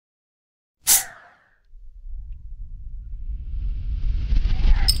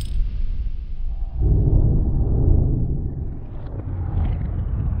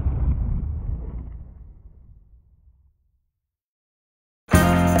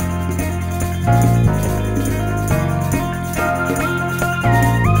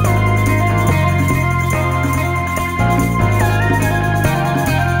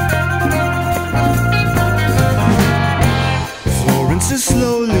Florence is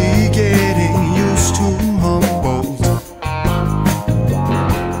slowly getting used to Humboldt,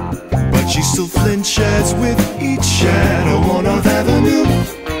 but she still flinches with each shadow on 4th Avenue.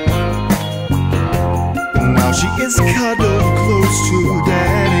 Now she is cuddled close to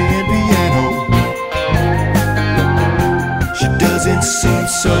Daddy and piano. She doesn't seem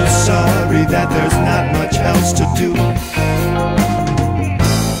so sorry that there's not much else to do.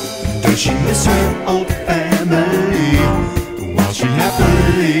 Does she miss her old family while she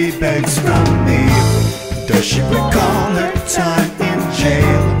happily begs from me? Does she recall her time in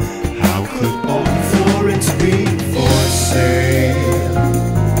jail? How could old Florence be for sale?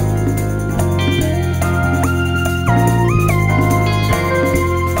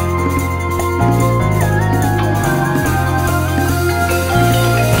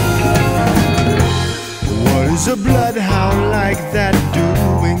 What is a bloodhound like that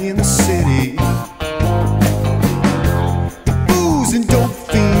doing in the city? The booze and dope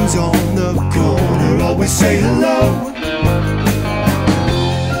fiends on the corner always say hello.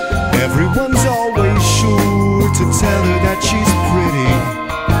 Everyone's always sure to tell her that she's pretty.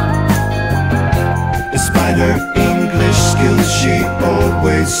 Despite her English skills, she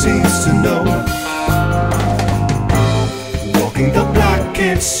always seems to know. Walking the block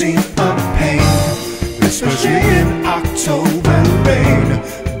can't seem a pain, especially in October rain.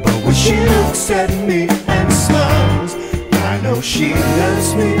 But when she looks at me and smiles, I know she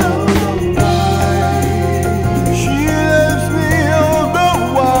loves me all the while. She loves me all the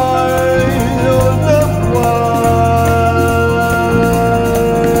while, all the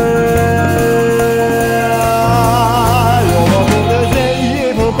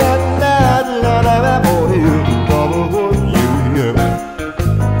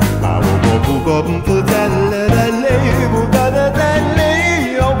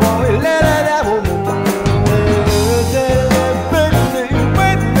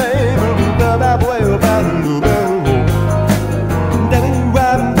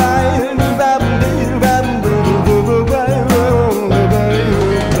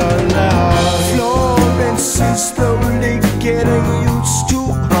Florence is slowly getting used to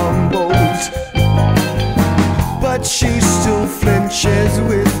Humboldt, but she still flinches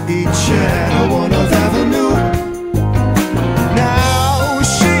with each shadow on 4th Avenue. Now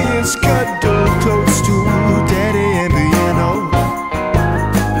she is cuddled close to Daddy and piano.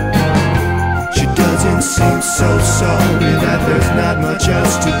 She doesn't seem so sorry that there's not much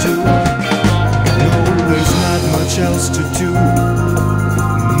else to do. No, there's not much else to do.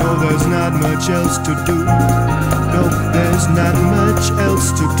 No, there's not much else to do. No, there's not much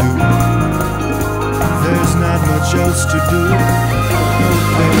else to do. There's not much else to do. No,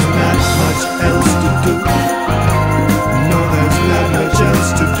 there's not much